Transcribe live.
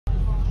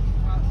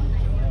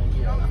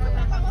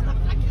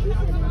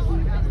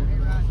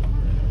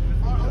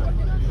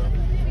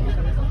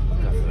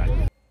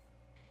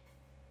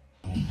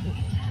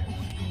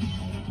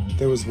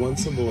There was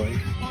once a boy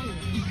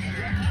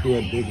who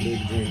had big,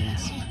 big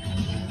dreams,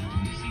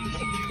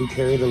 who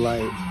carried a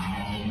light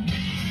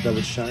that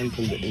would shine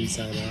from the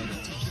inside out.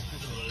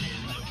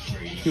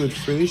 He would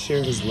freely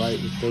share his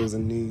light with those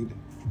in need,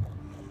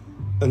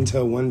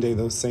 until one day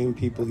those same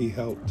people he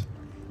helped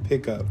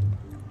pick up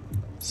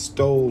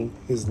stole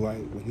his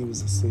light when he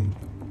was asleep,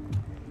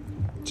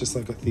 just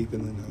like a thief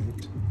in the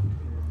night.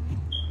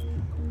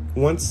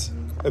 Once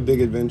a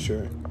big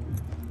adventurer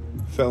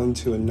fell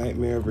into a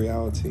nightmare of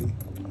reality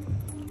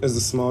as the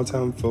small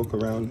town folk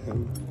around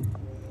him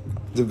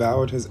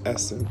devoured his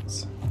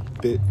essence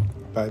bit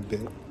by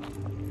bit.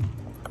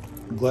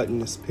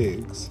 Gluttonous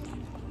pigs,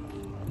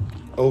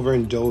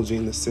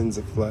 overindulging the sins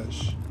of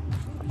flesh,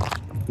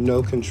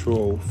 no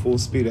control, full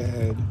speed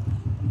ahead,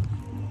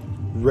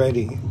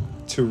 ready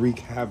to wreak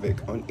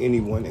havoc on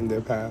anyone in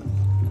their path.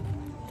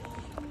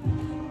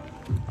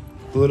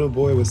 The little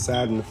boy was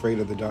sad and afraid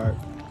of the dark.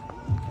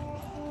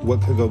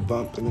 What could go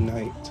bump in the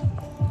night?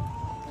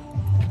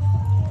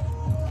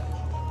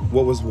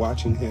 What was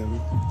watching him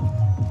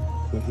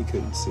when he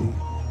couldn't see?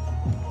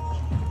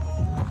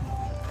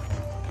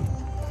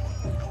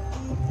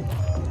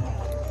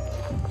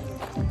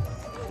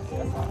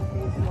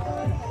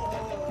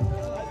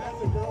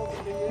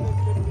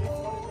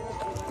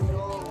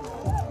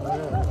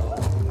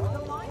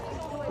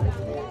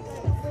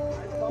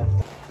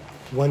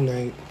 One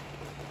night,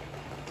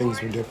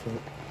 things were different.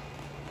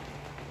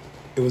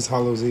 It was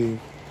Hallows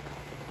Eve.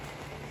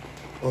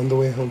 On the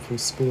way home from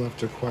school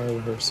after choir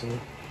rehearsal,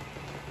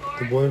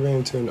 the boy ran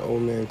into an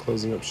old man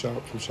closing up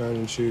shop from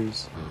Shining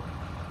Shoes.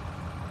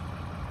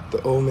 The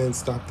old man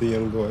stopped the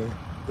young boy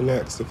and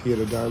asked if he had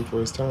a dime for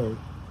his time.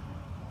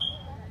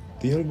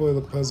 The young boy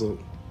looked puzzled.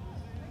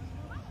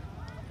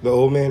 The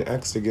old man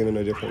asked again in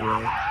a different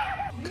way,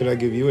 "Could I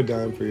give you a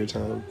dime for your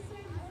time?"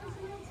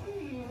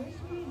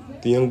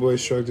 The young boy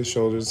shrugged his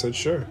shoulders and said,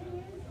 "Sure."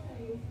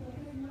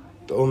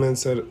 The old man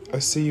said, "I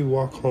see you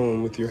walk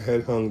home with your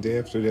head hung day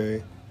after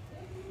day.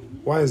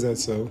 Why is that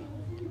so?"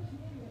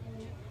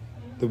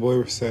 The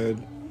boy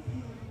said,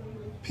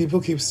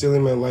 "People keep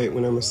stealing my light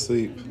when I'm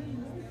asleep.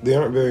 They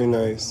aren't very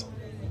nice,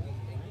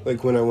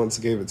 like when I once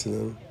gave it to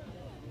them."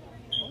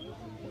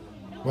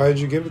 "Why did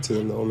you give it to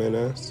them?" the old man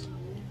asked.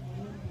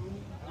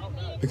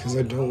 "Because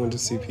I don't want to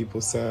see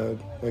people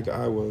sad like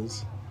I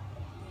was.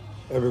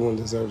 Everyone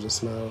deserves a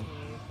smile."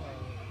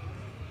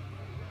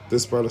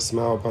 This brought a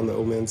smile upon the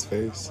old man's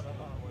face.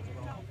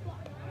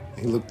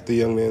 He looked the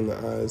young man in the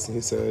eyes and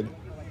he said,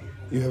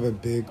 "You have a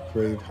big,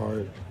 brave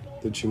heart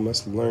that you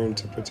must learn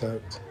to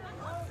protect.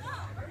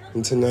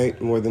 And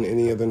tonight, more than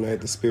any other night,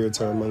 the spirits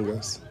are among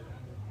us."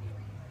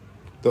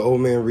 The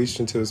old man reached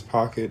into his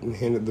pocket and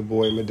handed the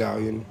boy a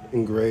medallion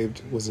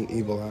engraved was an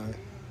evil eye.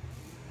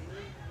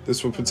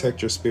 "This will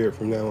protect your spirit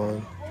from now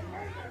on.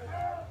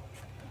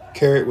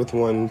 Carry it with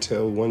one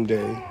until one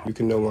day you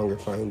can no longer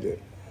find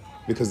it,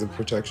 because the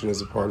protection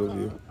is a part of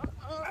you,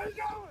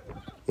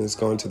 and it's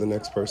going to the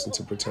next person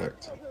to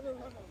protect."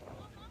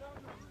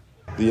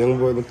 The young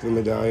boy looked at the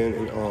medallion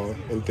in awe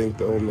and thanked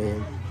the old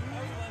man.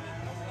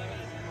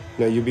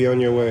 "Now you be on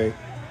your way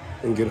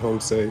and get home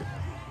safe.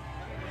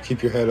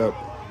 Keep your head up,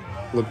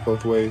 look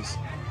both ways,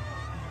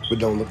 but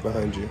don't look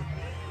behind you.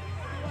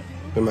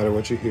 No matter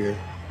what you hear,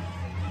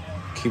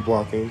 keep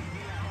walking."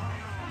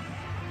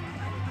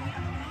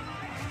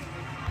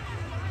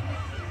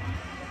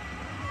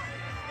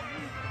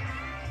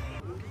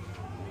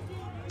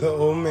 The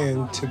old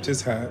man tipped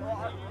his hat.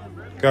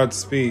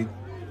 "Godspeed."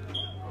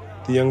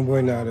 The young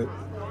boy nodded.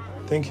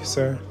 "Thank you,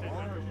 sir."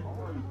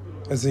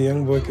 As the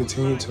young boy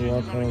continued to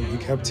walk home, he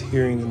kept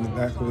hearing in the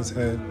back of his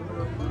head,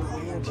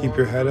 "Keep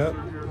your head up,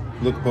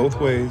 look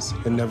both ways,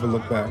 and never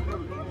look back."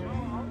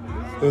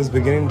 It was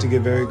beginning to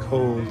get very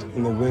cold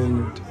and the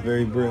wind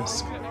very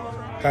brisk.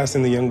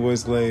 Passing the young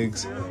boy's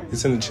legs, it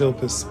sent a chill up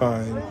his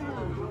spine.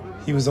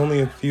 He was only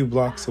a few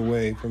blocks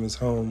away from his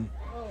home,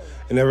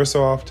 and ever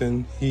so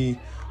often he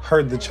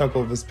heard the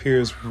chuckle of his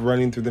peers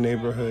running through the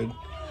neighborhood,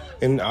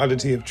 and an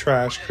oddity of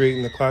trash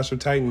creating the clash of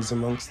titans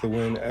amongst the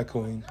wind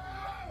echoing.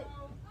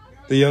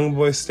 The young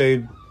boy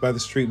stayed by the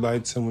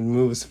streetlights and would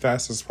move as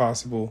fast as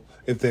possible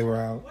if they were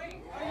out.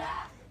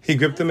 He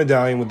gripped the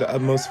medallion with the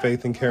utmost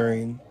faith in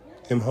carrying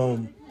him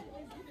home.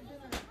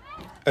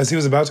 As he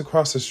was about to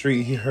cross the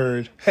street, he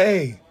heard,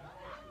 "Hey!"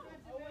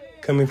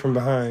 coming from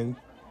behind.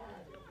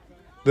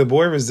 The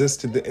boy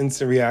resisted the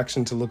instant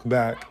reaction to look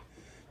back.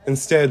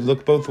 Instead,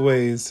 looked both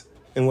ways,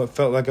 and what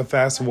felt like a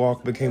fast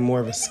walk became more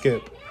of a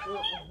skip.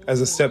 As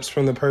the steps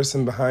from the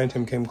person behind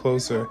him came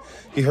closer,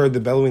 he heard the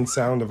bellowing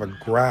sound of a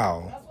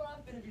growl.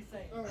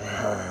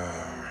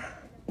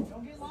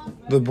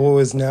 The boy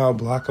was now a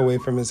block away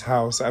from his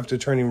house after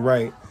turning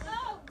right,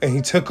 and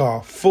he took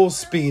off full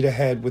speed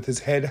ahead with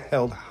his head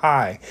held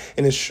high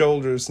and his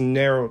shoulders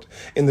narrowed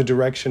in the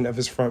direction of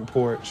his front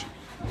porch.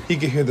 He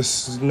could hear the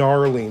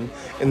snarling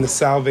and the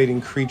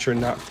salivating creature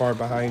not far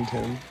behind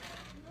him.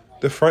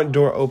 The front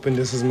door opened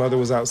as his mother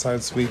was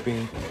outside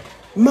sweeping.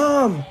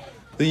 "Mom!"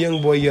 the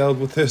young boy yelled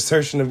with an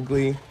assertion of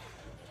glee.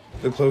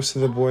 The closer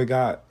the boy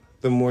got,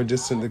 the more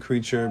distant the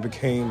creature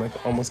became,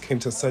 like almost came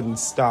to a sudden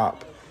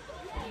stop,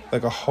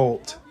 like a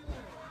halt.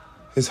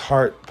 His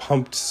heart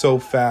pumped so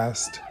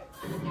fast.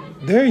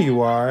 There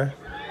you are.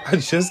 I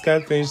just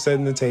got finished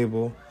setting the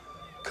table.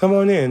 Come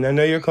on in. I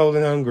know you're cold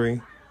and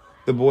hungry.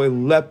 The boy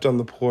leapt on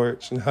the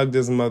porch and hugged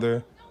his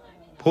mother,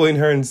 pulling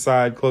her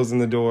inside, closing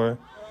the door,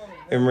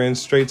 and ran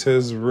straight to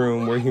his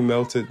room where he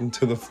melted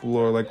into the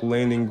floor like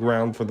landing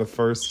ground for the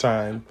first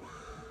time.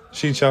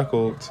 She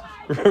chuckled.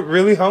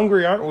 Really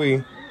hungry, aren't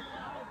we?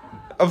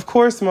 Of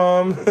course,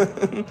 Mom.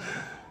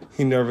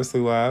 He nervously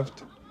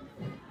laughed.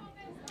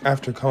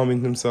 After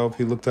calming himself,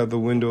 he looked out the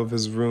window of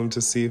his room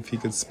to see if he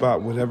could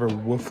spot whatever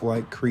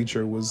wolf-like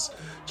creature was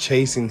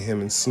chasing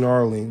him and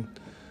snarling.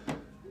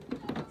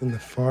 In the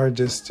far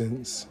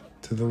distance,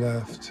 to the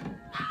left,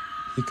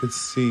 he could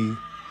see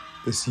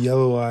this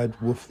yellow-eyed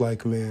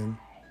wolf-like man.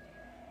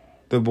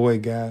 The boy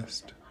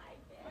gasped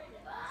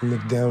and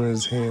looked down at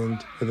his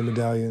hand at the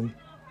medallion.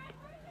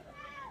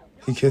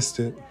 He kissed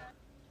it,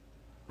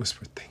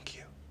 whispered thank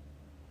you,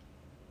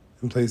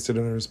 and placed it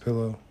under his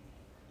pillow.